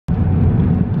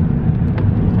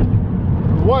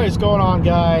What is going on,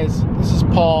 guys? This is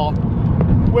Paul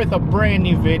with a brand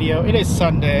new video. It is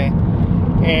Sunday,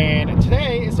 and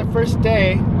today is the first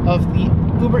day of the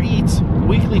UberEATS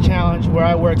weekly challenge, where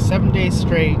I work 7 days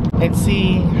straight and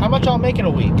see how much I'll make in a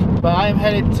week. But I am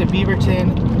headed to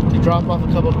Beaverton to drop off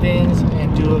a couple things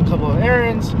and do a couple of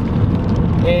errands,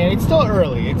 and it's still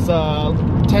early. It's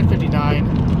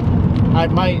 10:59. I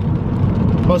might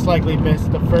most likely miss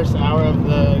the first hour of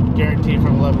the guarantee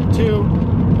from 11 to 2,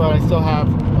 but I still have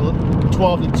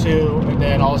 12 to 2 and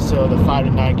then also the 5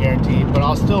 to 9 guarantee, but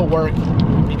I'll still work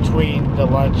between the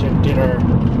lunch and dinner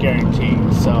guarantee.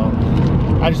 So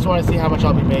I just want to see how much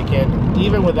I'll be making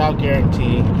even without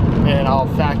guarantee, and I'll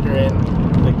factor in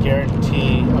the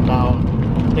guarantee amount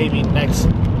maybe next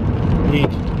week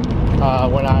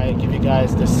when I give you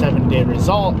guys the 7-day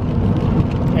result,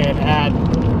 and add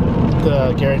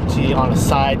the guarantee on a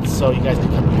side so you guys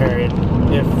can compare it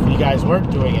if you guys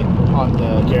weren't doing it on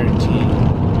the guarantee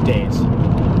days.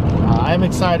 I'm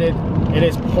excited. It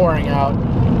is pouring out,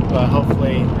 but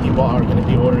hopefully people are going to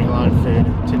be ordering a lot of food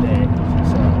today.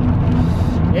 So,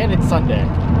 and it's Sunday,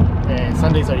 and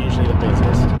Sundays are usually the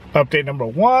busiest. Update number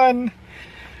 1.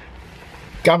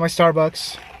 Got my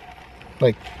Starbucks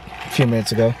like a few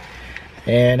minutes ago,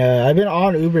 and I've been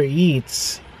on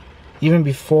UberEATS even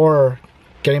before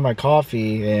getting my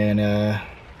coffee, and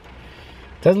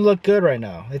doesn't look good right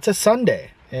now. It's a Sunday,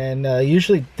 and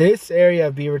usually this area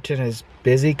of Beaverton is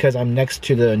busy because I'm next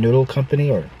to the noodle company,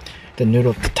 or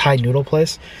the Thai noodle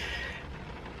place.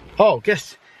 Oh,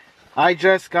 guess I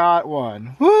just got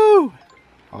one. Woo!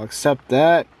 I'll accept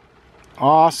that.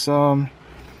 Awesome.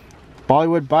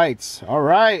 Bollywood bites. All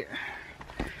right.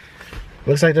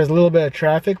 Looks like there's a little bit of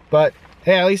traffic, but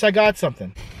hey, at least I got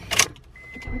something.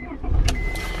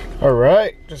 All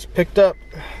right, just picked up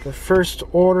the first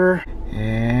order,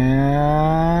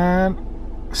 and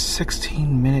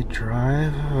 16-minute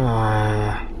drive.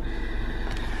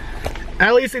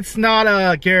 At least it's not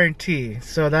a guarantee,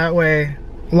 so that way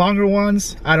longer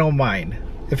ones I don't mind.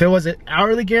 If it was an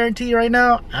hourly guarantee right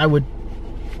now, I would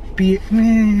be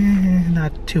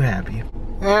not too happy.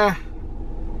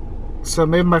 So I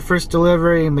made my first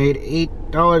delivery, made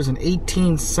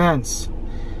 $8.18,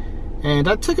 and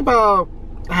that took about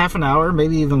half an hour,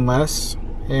 maybe even less,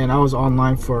 and I was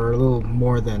online for a little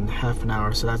more than half an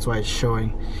hour, so that's why it's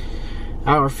showing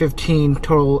hour 15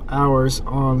 total hours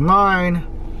online.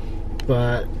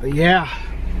 But yeah,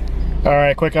 all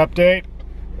right, quick update.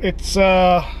 It's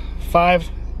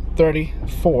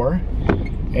 5:34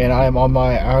 and I am on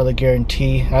my hourly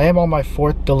guarantee. I am on my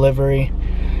 4th delivery.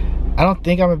 I don't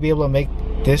think I'm gonna be able to make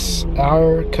this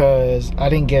hour because I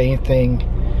didn't get anything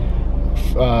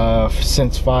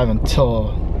since 5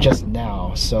 until just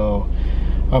now, so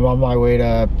I'm on my way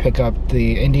to pick up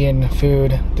the Indian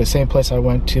food, the same place I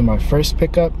went to my first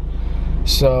pickup.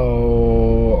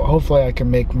 So hopefully I can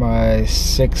make my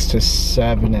 6 to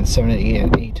 7 and 7 to 8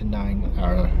 and 8 to 9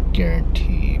 hour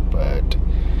guarantee. But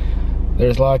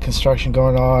there's a lot of construction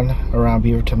going on around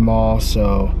Beaverton Mall,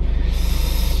 so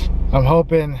I'm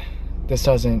hoping this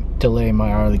doesn't delay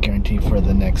my hourly guarantee for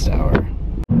the next hour.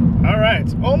 All right,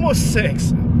 it's almost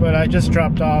 6, but I just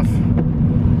dropped off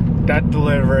that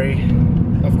delivery.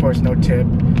 Of course, no tip.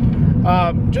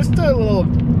 Just a little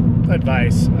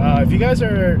advice. If you guys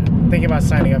are thinking about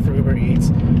signing up for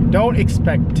UberEATS, don't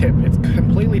expect tip. It's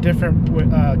completely different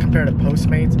compared to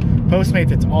Postmates.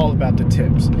 Postmates, it's all about the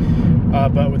tips.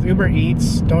 But with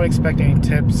UberEATS, don't expect any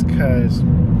tips, because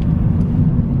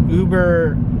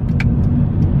Uber,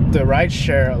 the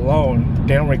rideshare alone,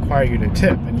 they don't require you to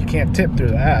tip, and you can't tip through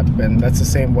the app. And that's the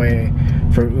same way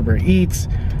for UberEATS.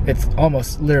 It's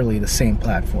almost literally the same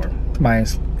platform.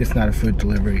 Minus it's not a food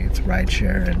delivery, it's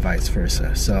rideshare, and vice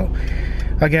versa. So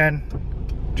again,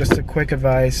 just a quick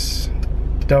advice,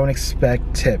 don't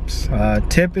expect tips.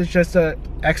 Tip is just an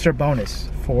extra bonus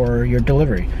for your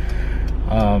delivery.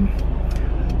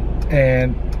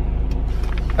 And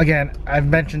again, I've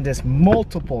mentioned this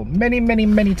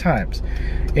many times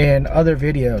in other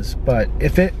videos, but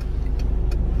if it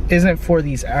isn't for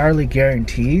these hourly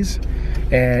guarantees,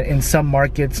 and in some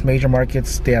markets, major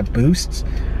markets, they have boosts.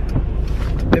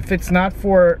 If it's not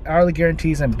for hourly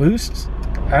guarantees and boosts,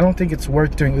 I don't think it's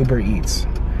worth doing UberEATS.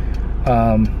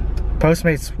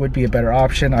 Postmates would be a better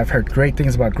option. I've heard great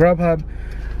things about Grubhub.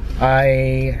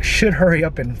 I should hurry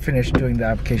up and finish doing the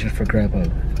application for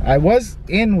Grubhub. I was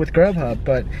in with Grubhub,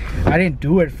 but I didn't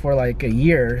do it for like a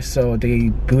year, so they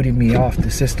booted me off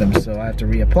the system, so I have to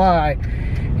reapply,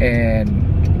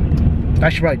 and I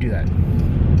should probably do that.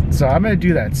 So I'm gonna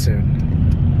do that soon.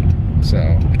 So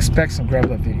expect some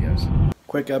Grubhub videos.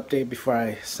 Quick update before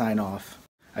I sign off.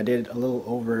 I did a little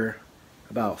over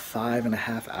about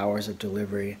 5.5 hours of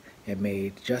delivery and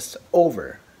made just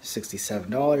over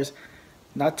 $67.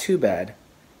 Not too bad.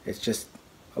 It's just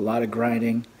a lot of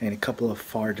grinding and a couple of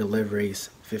far deliveries,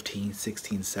 15,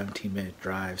 16, 17-minute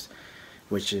drives,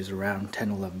 which is around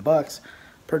 10, 11 bucks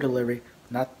per delivery.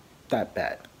 Not that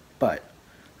bad. But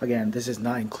again, this is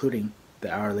not including the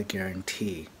hourly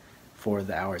guarantee for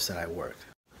the hours that I worked.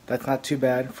 That's not too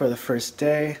bad for the first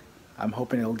day. I'm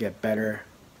hoping it'll get better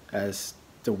as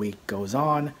the week goes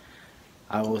on.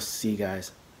 I will see you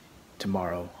guys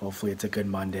tomorrow. Hopefully it's a good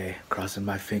Monday. Crossing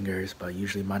my fingers, but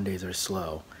usually Mondays are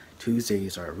slow.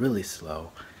 Tuesdays are really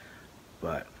slow.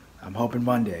 But I'm hoping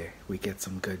Monday we get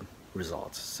some good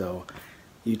results. So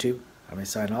YouTube, I'm gonna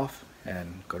sign off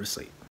and go to sleep.